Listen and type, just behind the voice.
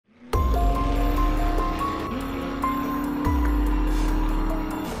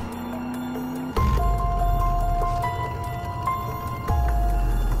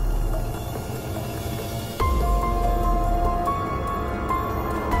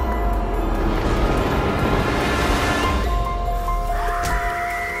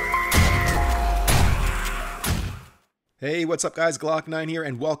Hey, what's up guys? Glock9 here,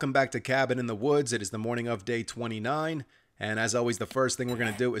 and welcome back to Cabin in the Woods. It is the morning of day 29, and as always, the first thing we're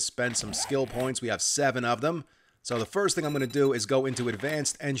going to do is spend some skill points. We have 7 of them. So the first thing I'm going to do is go into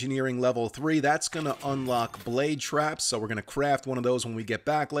Advanced Engineering Level 3. That's going to unlock blade traps, so we're going to craft one of those when we get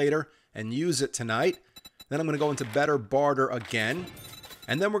back later and use it tonight. Then I'm going to go into Better Barter again,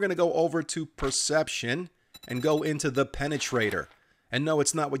 and then we're going to go over to Perception and go into the Penetrator. And no,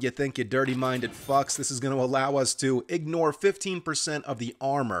 it's not what you think, you dirty-minded fucks. This is going to allow us to ignore 15% of the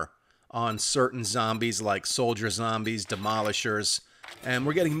armor on certain zombies like soldier zombies, demolishers. And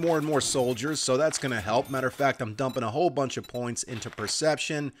we're getting more and more soldiers, so that's going to help. Matter of fact, I'm dumping a whole bunch of points into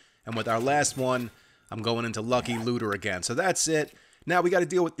Perception. And with our last one, I'm going into Lucky Looter again. So that's it. Now we got to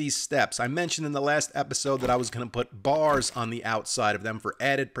deal with these steps. I mentioned in the last episode that I was going to put bars on the outside of them for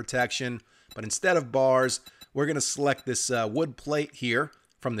added protection. But instead of bars, we're going to select this wood plate here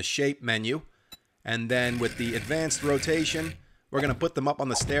from the shape menu. And then with the advanced rotation, we're going to put them up on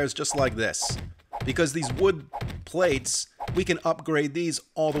the stairs just like this. Because these wood plates, we can upgrade these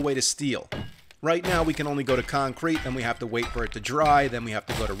all the way to steel. Right now we can only go to concrete, then we have to wait for it to dry, then we have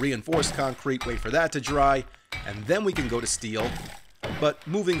to go to reinforced concrete, wait for that to dry, and then we can go to steel. But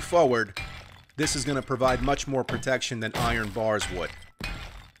moving forward, this is going to provide much more protection than iron bars would.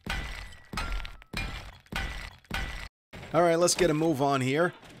 Alright, let's get a move on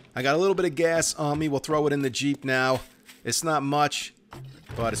here. I got a little bit of gas on me. We'll throw it in the Jeep now. It's not much,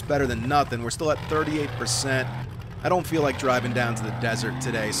 but it's better than nothing. We're still at 38%. I don't feel like driving down to the desert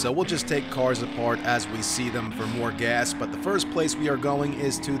today, so we'll just take cars apart as we see them for more gas. But the first place we are going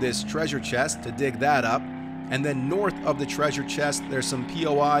is to this treasure chest to dig that up. And then north of the treasure chest, there's some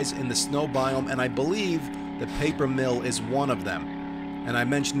POIs in the snow biome, and I believe the paper mill is one of them. And I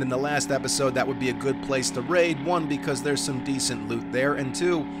mentioned in the last episode that would be a good place to raid. 1, because there's some decent loot there, and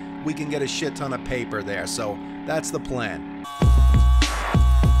 2, we can get a shit ton of paper there. So that's the plan.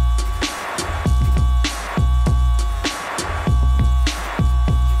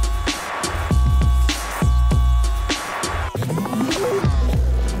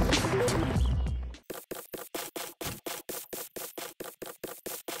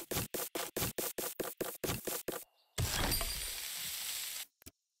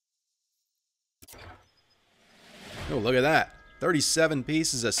 Oh, look at that. 37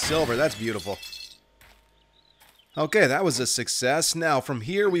 pieces of silver. That's beautiful. Okay, that was a success. Now, from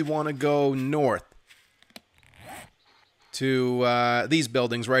here, we want to go north to these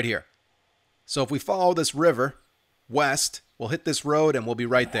buildings right here. So if we follow this river west, we'll hit this road and we'll be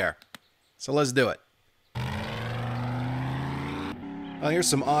right there. So let's do it. Oh, here's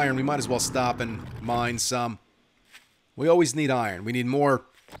some iron. We might as well stop and mine some. We always need iron. We need more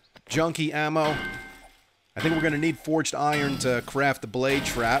junky ammo. I think we're going to need forged iron to craft the blade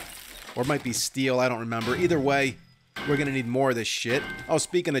trap. Or it might be steel, I don't remember. Either way, we're going to need more of this shit. Oh,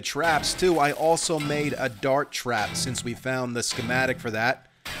 speaking of traps, too, I also made a dart trap since we found the schematic for that.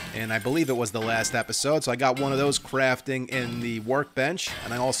 And I believe it was the last episode. So I got one of those crafting in the workbench.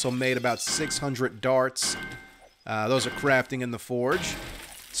 And I also made about 600 darts. Those are crafting in the forge.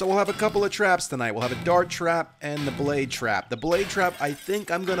 So we'll have a couple of traps tonight. We'll have a dart trap and the blade trap. The blade trap, I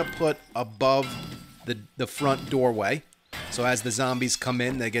think I'm going to put above the front doorway. So as the zombies come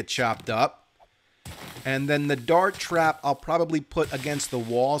in, they get chopped up. And then the dart trap, I'll probably put against the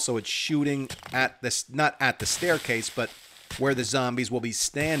wall, so it's shooting at this, not at the staircase, but where the zombies will be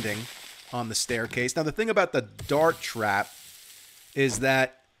standing on the staircase. Now, the thing about the dart trap is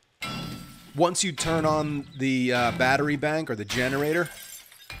that once you turn on the battery bank or the generator,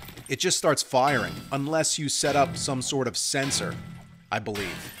 it just starts firing, unless you set up some sort of sensor, I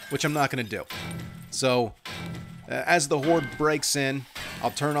believe, which I'm not going to do. So, as the Horde breaks in,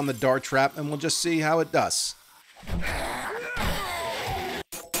 I'll turn on the dart trap and we'll just see how it does.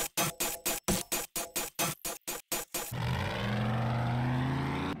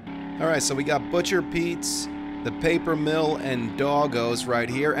 Alright, so we got Butcher Pete's, the Paper Mill, and Doggos right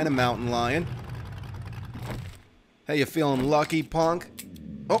here, and a Mountain Lion. Hey, you feeling lucky, punk?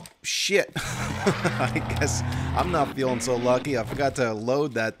 Oh, shit. I guess I'm not feeling so lucky. I forgot to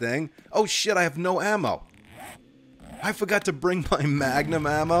load that thing. Oh, shit, I have no ammo. I forgot to bring my Magnum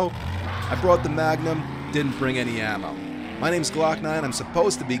ammo. I brought the Magnum, didn't bring any ammo. My name's Glock9. I'm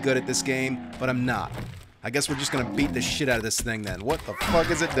supposed to be good at this game, but I'm not. I guess we're just gonna beat the shit out of this thing then. What the fuck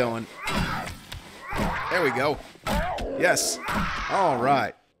is it doing? There we go. Yes.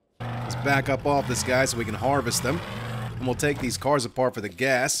 Alright. Let's back up off this guy so we can harvest them. And we'll take these cars apart for the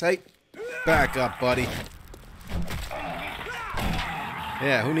gas. Hey, back up, buddy.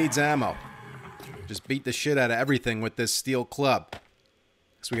 Yeah, who needs ammo? Just beat the shit out of everything with this steel club.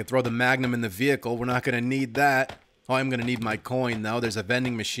 So we can throw the Magnum in the vehicle. We're not going to need that. Oh, I'm going to need my coin, though. There's a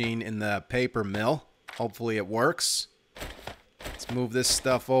vending machine in the paper mill. Hopefully it works. Let's move this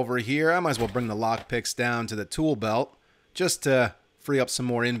stuff over here. I might as well bring the lockpicks down to the tool belt just to free up some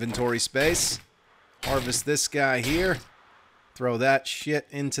more inventory space. Harvest this guy here. Throw that shit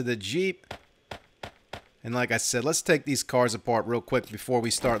into the Jeep. And like I said, let's take these cars apart real quick before we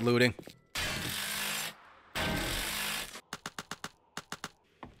start looting.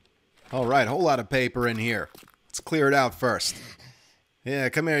 Alright, whole lot of paper in here. Let's clear it out first. Yeah,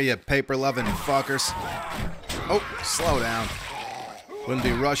 come here, you paper-loving fuckers. Oh, slow down. Wouldn't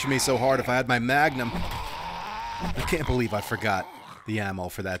be rushing me so hard if I had my Magnum. I can't believe I forgot the ammo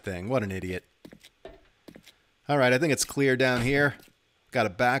for that thing. What an idiot. Alright, I think it's clear down here. Got a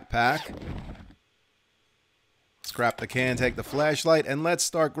backpack. Scrap the can, take the flashlight, and let's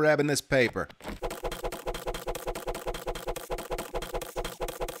start grabbing this paper.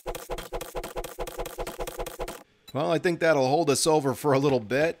 Well, I think that'll hold us over for a little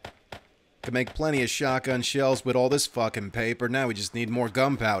bit. Could make plenty of shotgun shells with all this fucking paper. Now we just need more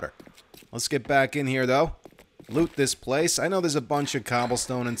gunpowder. Let's get back in here, though. Loot this place. I know there's a bunch of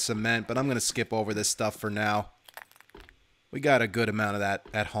cobblestone and cement, but I'm going to skip over this stuff for now. We got a good amount of that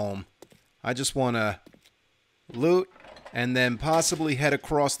at home. I just want to loot and then possibly head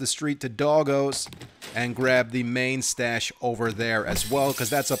across the street to Doggo's and grab the main stash over there as well, because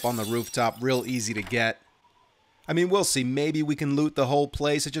that's up on the rooftop, real easy to get. I mean, we'll see. Maybe we can loot the whole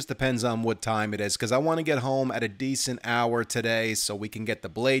place. It just depends on what time it is, because I want to get home at a decent hour today so we can get the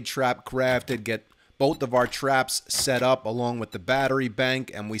blade trap crafted, get both of our traps set up along with the battery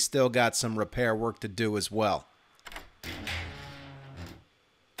bank, and we still got some repair work to do as well.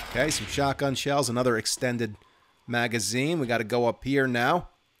 Okay, some shotgun shells, another extended magazine. We got to go up here now.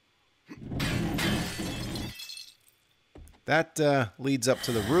 That leads up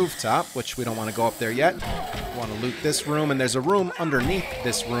to the rooftop, which we don't want to go up there yet. We want to loot this room, and there's a room underneath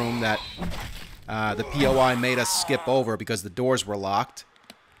this room that the POI made us skip over because the doors were locked.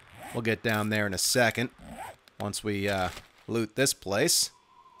 We'll get down there in a second once we loot this place.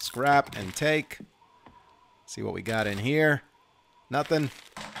 Scrap and take. See what we got in here. Nothing.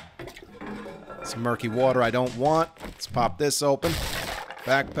 Some murky water I don't want. Let's pop this open.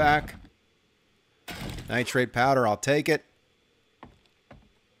 Backpack. Nitrate powder, I'll take it.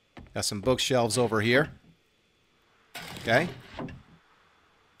 Got some bookshelves over here. Okay.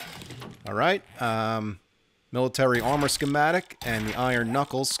 Alright. Military armor schematic and the iron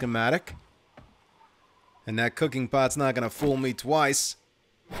knuckles schematic. And that cooking pot's not going to fool me twice.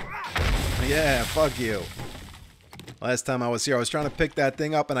 Yeah, fuck you. Last time I was here, I was trying to pick that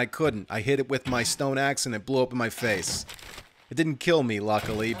thing up and I couldn't. I hit it with my stone axe and it blew up in my face. It didn't kill me,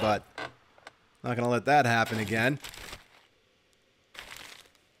 luckily, but not going to let that happen again.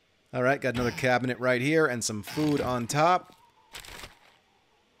 Alright, got another cabinet right here and some food on top.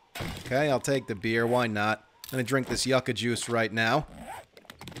 Okay, I'll take the beer. Why not? I'm going to drink this yucca juice right now.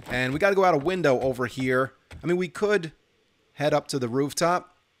 And we got to go out a window over here. I mean, we could head up to the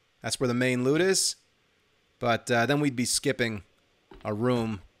rooftop. That's where the main loot is. But then we'd be skipping a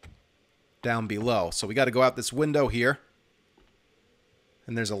room down below. So we got to go out this window here.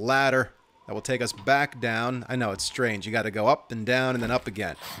 And there's a ladder that will take us back down. I know, it's strange. You got to go up and down and then up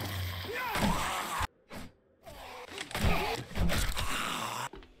again.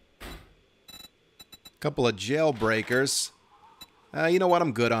 Couple of jailbreakers. You know what?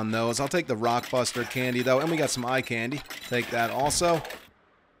 I'm good on those. I'll take the Rockbuster candy, though. And we got some eye candy. Take that also.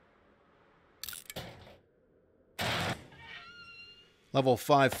 Level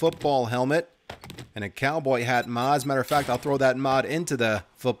 5 football helmet. And a cowboy hat mod. As a matter of fact, I'll throw that mod into the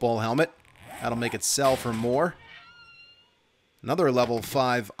football helmet. That'll make it sell for more. Another level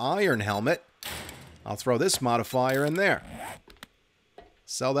 5 iron helmet. I'll throw this modifier in there.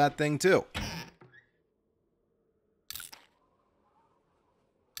 Sell that thing too.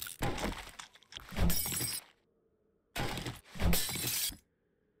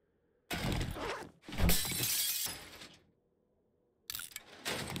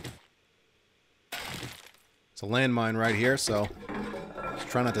 It's a landmine right here, so just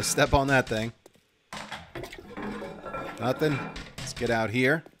try not to step on that thing. Nothing. Let's get out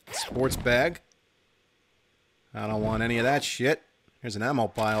here. Sports bag. I don't want any of that shit. Here's an ammo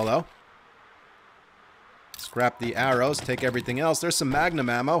pile, though. Scrap the arrows. Take everything else. There's some Magnum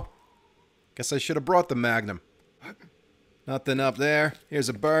ammo. Guess I should have brought the Magnum. Nothing up there. Here's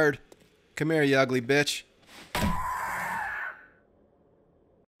a bird. Come here, you ugly bitch.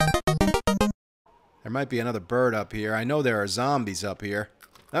 There might be another bird up here. I know there are zombies up here.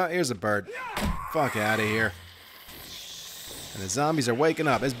 Oh, here's a bird. Fuck out of here. And the zombies are waking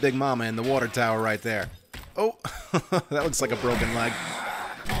up. There's Big Mama in the water tower right there. Oh, that looks like a broken leg.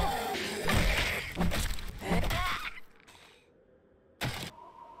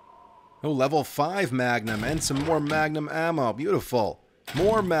 Oh, level 5 Magnum and some more Magnum ammo. Beautiful.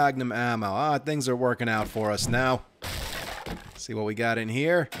 More Magnum ammo. Ah, things are working out for us now. See what we got in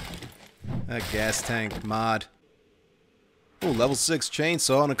here. A gas tank mod. Oh, level 6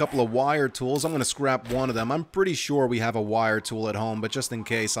 chainsaw and a couple of wire tools. I'm going to scrap one of them. I'm pretty sure we have a wire tool at home, but just in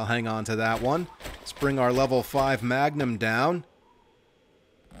case, I'll hang on to that one. Let's bring our level 5 Magnum down.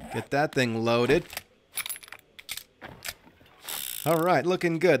 Get that thing loaded. Alright,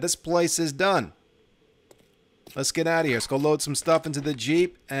 looking good. This place is done. Let's get out of here. Let's go load some stuff into the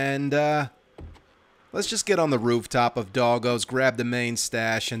Jeep, and let's just get on the rooftop of Doggos, grab the main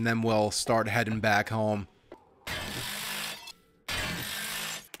stash, and then we'll start heading back home.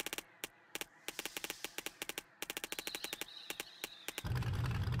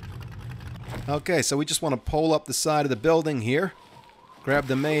 Okay, so we just want to pull up the side of the building here, grab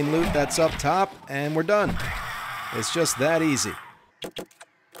the main loot that's up top, and we're done. It's just that easy.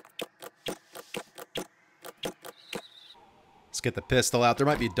 Let's get the pistol out. There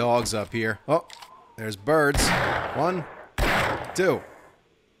might be dogs up here. Oh, there's birds. 1, 2.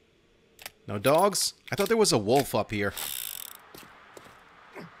 No dogs? I thought there was a wolf up here.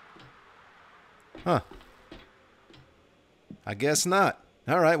 Huh. I guess not.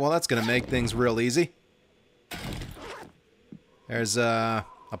 Alright, well that's going to make things real easy. There's a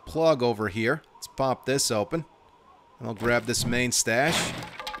plug over here. Let's pop this open. And I'll grab this main stash.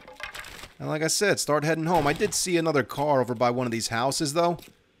 And like I said, start heading home. I did see another car over by one of these houses, though.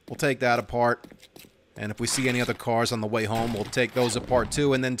 We'll take that apart. And if we see any other cars on the way home, we'll take those apart,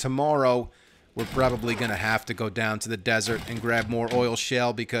 too. And then tomorrow, we're probably going to have to go down to the desert and grab more oil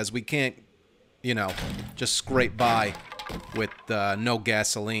shale because we can't, you know, just scrape by with no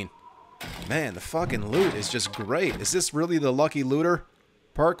gasoline. Man, the fucking loot is just great. Is this really the Lucky Looter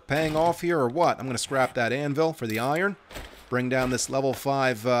perk paying off here or what? I'm going to scrap that anvil for the iron. Bring down this level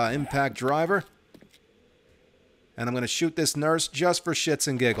 5 impact driver. And I'm going to shoot this nurse just for shits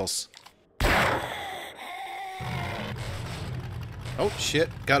and giggles. Oh, shit.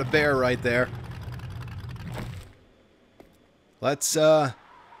 Got a bear right there. Let's get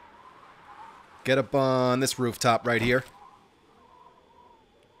up on this rooftop right here.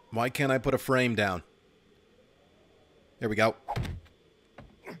 Why can't I put a frame down? There we go.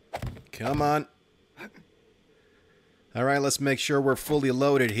 Come on. Alright, let's make sure we're fully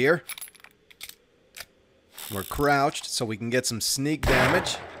loaded here. We're crouched so we can get some sneak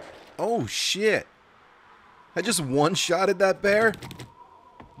damage. Oh, shit. I just one-shotted that bear?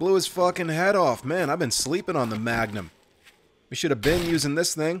 Blew his fucking head off. Man, I've been sleeping on the Magnum. We should have been using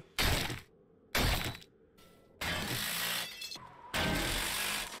this thing.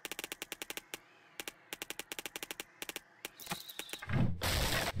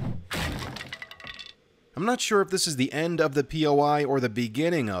 I'm not sure if this is the end of the POI or the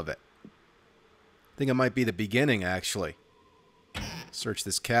beginning of it. I think it might be the beginning, actually. Search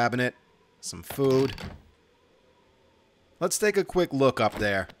this cabinet. Some food. Let's take a quick look up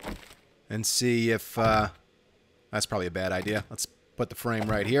there and see if... that's probably a bad idea. Let's put the frame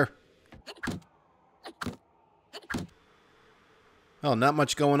right here. Oh, not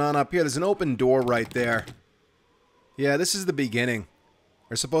much going on up here. There's an open door right there. Yeah, this is the beginning.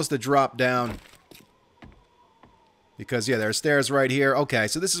 We're supposed to drop down. Because, yeah, there are stairs right here. Okay,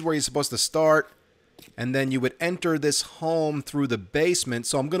 so this is where you're supposed to start. And then you would enter this home through the basement.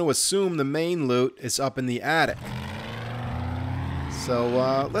 So I'm going to assume the main loot is up in the attic.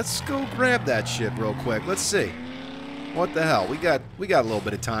 So, let's go grab that shit real quick. Let's see. What the hell? We got a little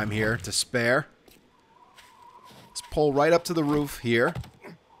bit of time here to spare. Let's pull right up to the roof here.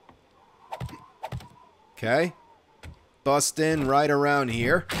 Okay. Bust in right around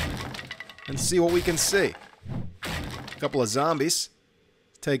here. And see what we can see. Couple of zombies.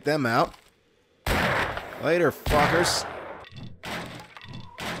 Take them out. Later, fuckers.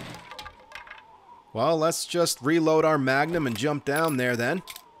 Well, let's just reload our Magnum and jump down there then.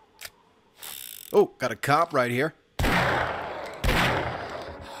 Oh, got a cop right here.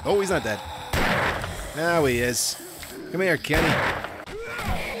 Oh, he's not dead. Now he is. Come here, Kenny.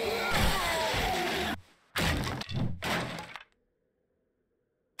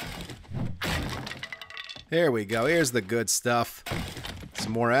 Here we go. Here's the good stuff.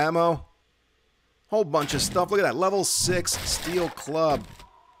 Some more ammo. Whole bunch of stuff. Look at that. Level 6 steel club.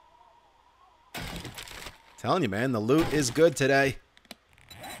 Telling you, man, the loot is good today.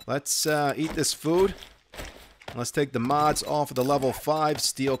 Let's eat this food. Let's take the mods off of the level 5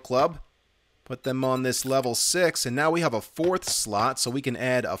 steel club. Put them on this level 6. And now we have a 4th slot, so we can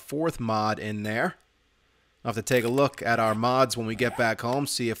add a 4th mod in there. I'll have to take a look at our mods when we get back home,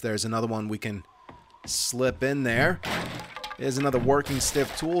 see if there's another one we can slip in there. Here's another working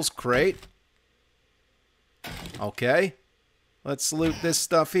stiff tools crate. Okay. Let's loot this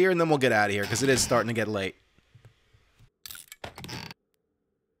stuff here, and then we'll get out of here, because it is starting to get late.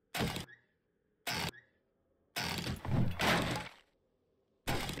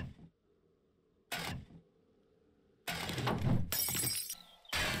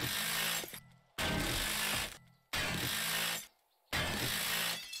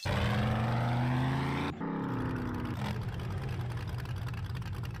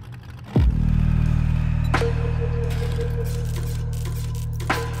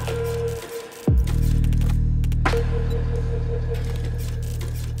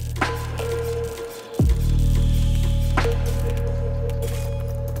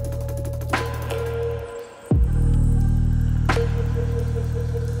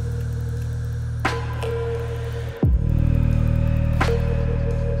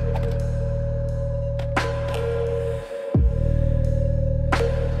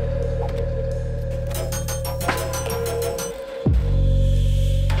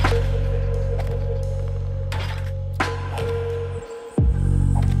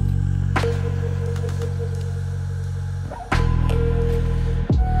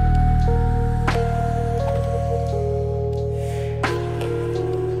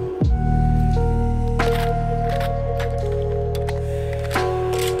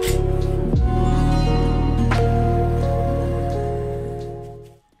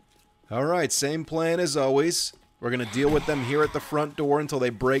 Alright, same plan as always. We're going to deal with them here at the front door until they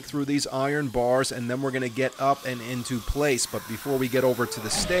break through these iron bars, and then we're going to get up and into place. But before we get over to the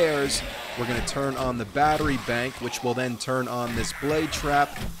stairs, we're going to turn on the battery bank, which will then turn on this blade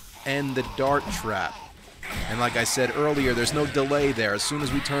trap and the dart trap. And like I said earlier, there's no delay there. As soon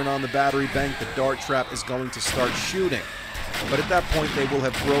as we turn on the battery bank, the dart trap is going to start shooting. But at that point, they will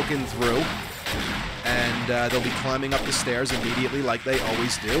have broken through, and they'll be climbing up the stairs immediately like they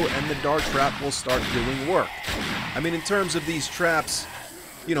always do, and the dart trap will start doing work. I mean, in terms of these traps,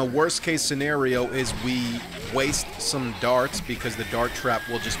 you know, worst case scenario is we waste some darts because the dart trap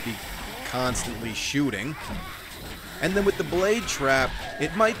will just be constantly shooting. And then with the blade trap,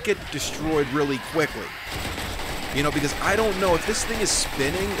 it might get destroyed really quickly. You know, because I don't know, if this thing is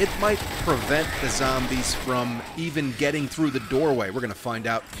spinning, it might prevent the zombies from even getting through the doorway. We're going to find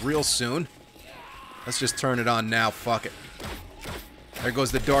out real soon. Let's just turn it on now, fuck it. There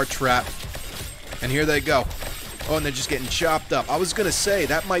goes the dart trap. And here they go. Oh, and they're just getting chopped up. I was going to say,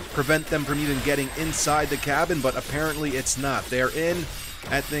 that might prevent them from even getting inside the cabin, but apparently it's not. They're in.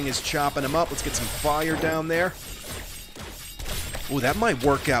 That thing is chopping them up. Let's get some fire down there. Ooh, that might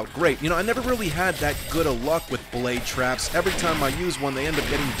work out great. You know, I never really had that good of luck with blade traps. Every time I use one, they end up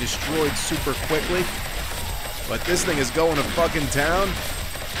getting destroyed super quickly. But this thing is going to fucking town.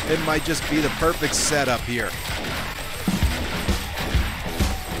 It might just be the perfect setup here.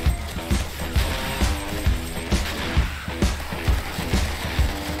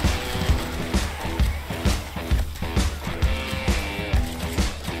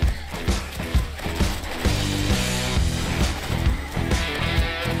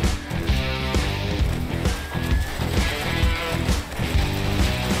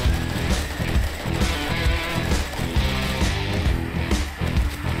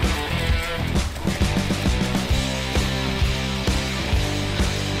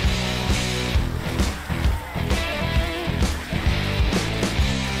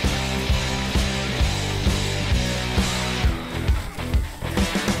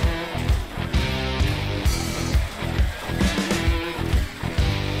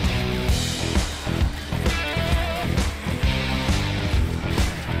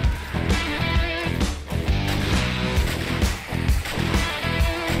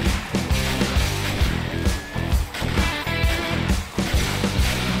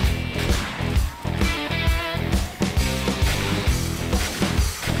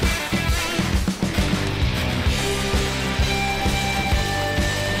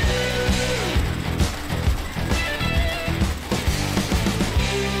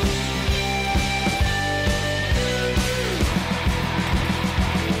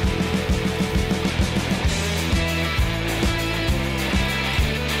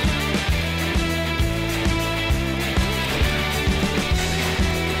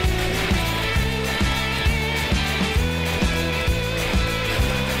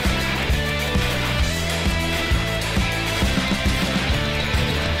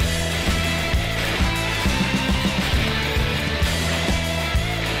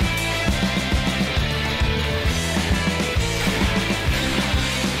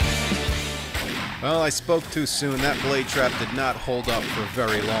 Well, I spoke too soon. That blade trap did not hold up for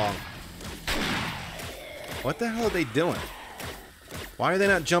very long. What the hell are they doing? Why are they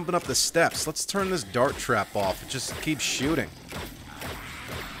not jumping up the steps? Let's turn this dart trap off. It just keeps shooting.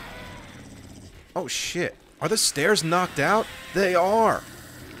 Oh, shit. Are the stairs knocked out? They are.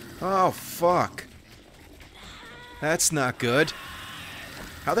 Oh, fuck. That's not good.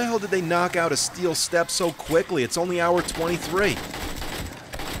 How the hell did they knock out a steel step so quickly? It's only hour 23.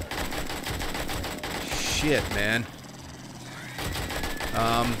 Shit, man.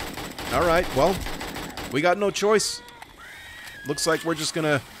 Alright, well, we got no choice. Looks like we're just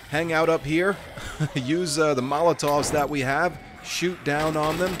gonna hang out up here, use the Molotovs that we have, shoot down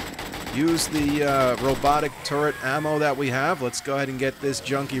on them, use the robotic turret ammo that we have. Let's go ahead and get this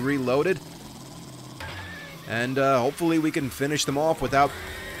junkie reloaded. And hopefully we can finish them off without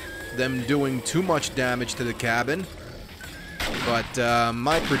them doing too much damage to the cabin. But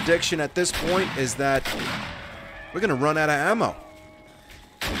my prediction at this point is that we're going to run out of ammo.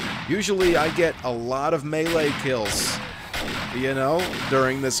 Usually I get a lot of melee kills, you know,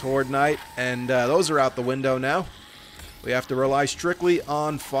 during this Horde night, and those are out the window now. We have to rely strictly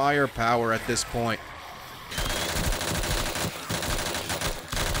on firepower at this point.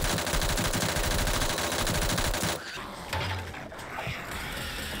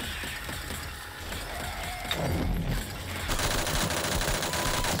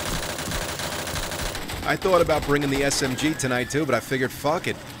 I thought about bringing the SMG tonight too, but I figured, fuck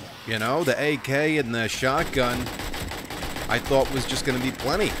it. You know, the AK and the shotgun, I thought was just going to be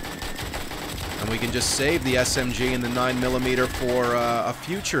plenty. And we can just save the SMG and the 9mm for a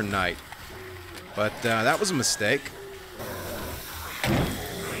future night. But that was a mistake.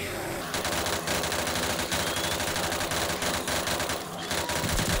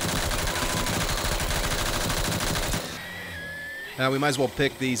 Now we might as well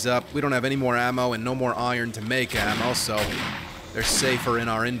pick these up. We don't have any more ammo and no more iron to make ammo, so they're safer in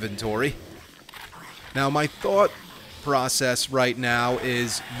our inventory. Now my thought process right now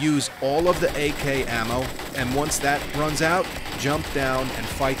is use all of the AK ammo, and once that runs out, jump down and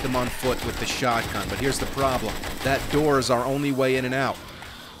fight them on foot with the shotgun. But here's the problem. That door is our only way in and out,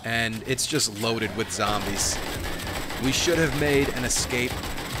 and it's just loaded with zombies. We should have made an escape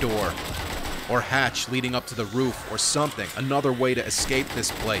door, or hatch leading up to the roof, or something. Another way to escape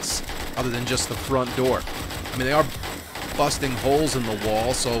this place, other than just the front door. I mean, they are busting holes in the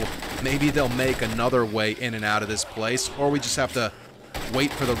wall, so maybe they'll make another way in and out of this place, or we just have to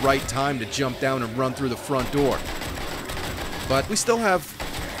wait for the right time to jump down and run through the front door. But we still have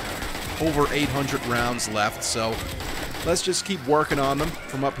over 800 rounds left, so let's just keep working on them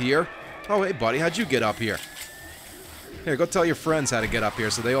from up here. Oh, hey, buddy, how'd you get up here? Here, go tell your friends how to get up here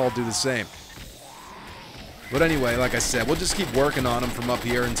so they all do the same. But anyway, like I said, we'll just keep working on them from up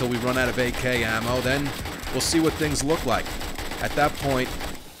here until we run out of AK ammo. Then we'll see what things look like. At that point,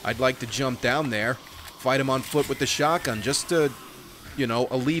 I'd like to jump down there, fight them on foot with the shotgun, just to, you know,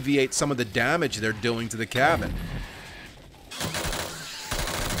 alleviate some of the damage they're doing to the cabin.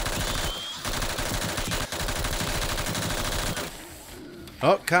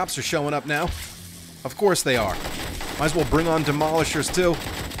 Oh, cops are showing up now. Of course they are. Might as well bring on demolishers too.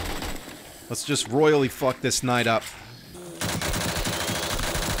 Let's just royally fuck this night up.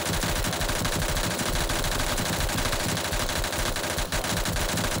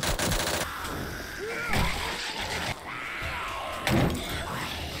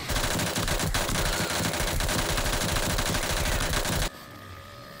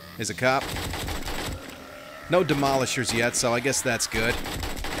 Here's a cop. No demolishers yet, so I guess that's good.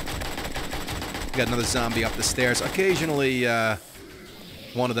 Got another zombie up the stairs. Occasionally,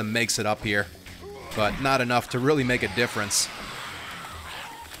 one of them makes it up here, but not enough to really make a difference.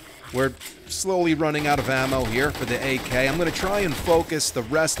 We're slowly running out of ammo here for the AK. I'm going to try and focus the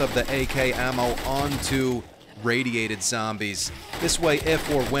rest of the AK ammo onto radiated zombies. This way, if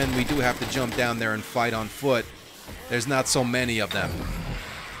or when we do have to jump down there and fight on foot, there's not so many of them.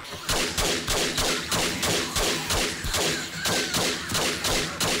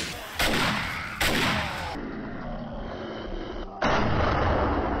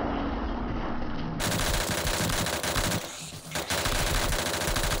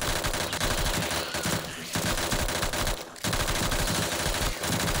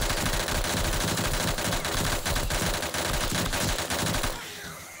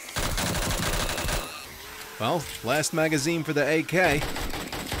 Well, last magazine for the AK.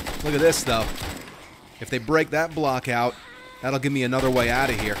 Look at this, though. If they break that block out, that'll give me another way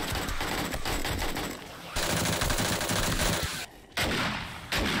out of here.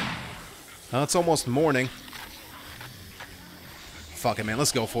 Well, it's almost morning. Fuck it, man.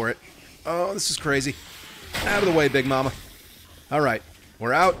 Let's go for it. Oh, this is crazy. Out of the way, Big Mama. All right,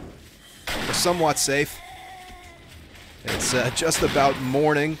 we're out. We're somewhat safe. It's just about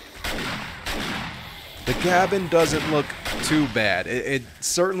morning. The cabin doesn't look too bad. It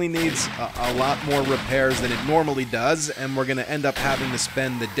certainly needs a lot more repairs than it normally does, and we're going to end up having to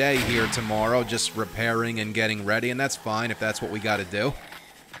spend the day here tomorrow just repairing and getting ready, and that's fine if that's what we got to do.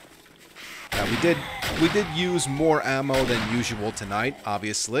 We did use more ammo than usual tonight,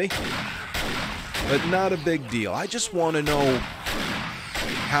 obviously, but not a big deal. I just want to know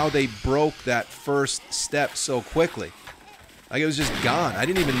how they broke that first step so quickly. Like, it was just gone. I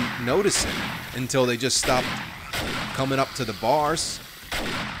didn't even notice it until they just stopped coming up to the bars.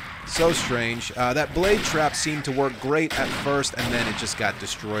 So strange. That blade trap seemed to work great at first, and then it just got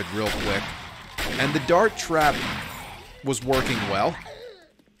destroyed real quick. And the dart trap was working well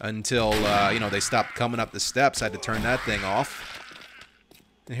until, you know, they stopped coming up the steps. I had to turn that thing off.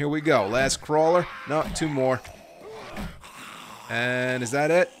 And here we go. Last crawler. No, 2 more. And is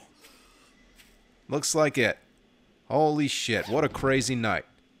that it? Looks like it. Holy shit, what a crazy night.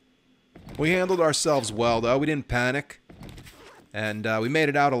 We handled ourselves well, though. We didn't panic. And we made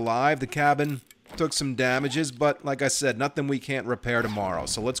it out alive. The cabin took some damages, but like I said, nothing we can't repair tomorrow.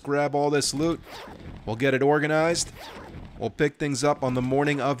 So let's grab all this loot. We'll get it organized. We'll pick things up on the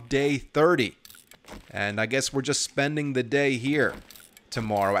morning of day 30. And I guess we're just spending the day here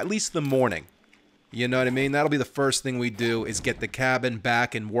tomorrow, at least the morning. You know what I mean? That'll be the first thing we do, is get the cabin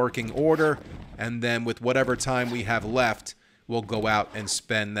back in working order, and then with whatever time we have left, we'll go out and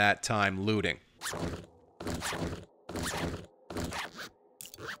spend that time looting.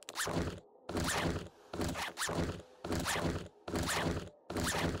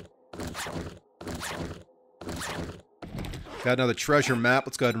 Got another treasure map.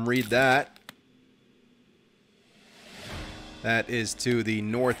 Let's go ahead and read that. That is to the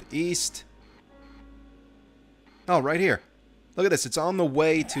northeast. Oh, right here. Look at this. It's on the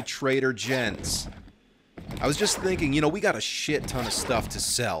way to Trader Jen's. I was just thinking, you know, we got a shit ton of stuff to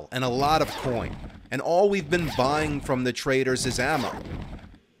sell, and a lot of coin. And all we've been buying from the traders is ammo.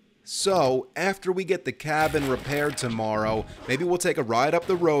 So, after we get the cabin repaired tomorrow, maybe we'll take a ride up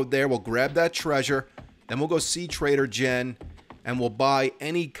the road there, we'll grab that treasure, then we'll go see Trader Jen, and we'll buy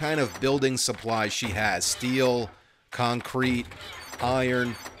any kind of building supplies she has. Steel, concrete,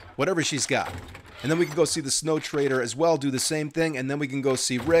 iron, whatever she's got. And then we can go see the snow trader as well, do the same thing, and then we can go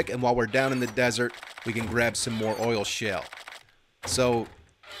see Rick, and while we're down in the desert, we can grab some more oil shale. So,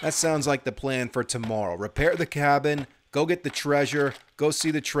 that sounds like the plan for tomorrow. Repair the cabin, go get the treasure, go see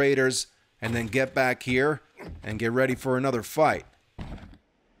the traders, and then get back here and get ready for another fight.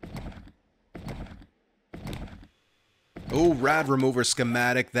 Ooh, rad remover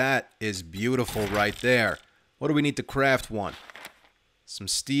schematic. That is beautiful right there. What do we need to craft one? Some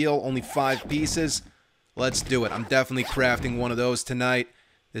steel, only 5 pieces. Let's do it. I'm definitely crafting one of those tonight.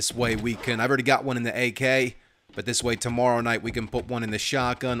 This way we can... I've already got one in the AK, but this way tomorrow night we can put one in the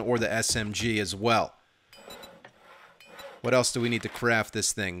shotgun or the SMG as well. What else do we need to craft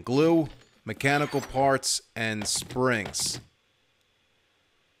this thing? Glue, mechanical parts, and springs.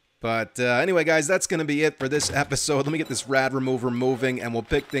 But anyway, guys, that's going to be it for this episode. Let me get this rad remover moving, and we'll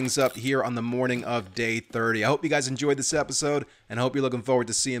pick things up here on the morning of day 30. I hope you guys enjoyed this episode, and I hope you're looking forward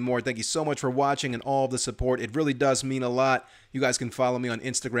to seeing more. Thank you so much for watching and all of the support. It really does mean a lot. You guys can follow me on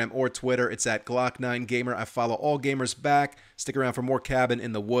Instagram or Twitter. It's at Glock9Gamer. I follow all gamers back. Stick around for more Cabin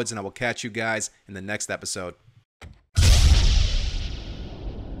in the Woods, and I will catch you guys in the next episode.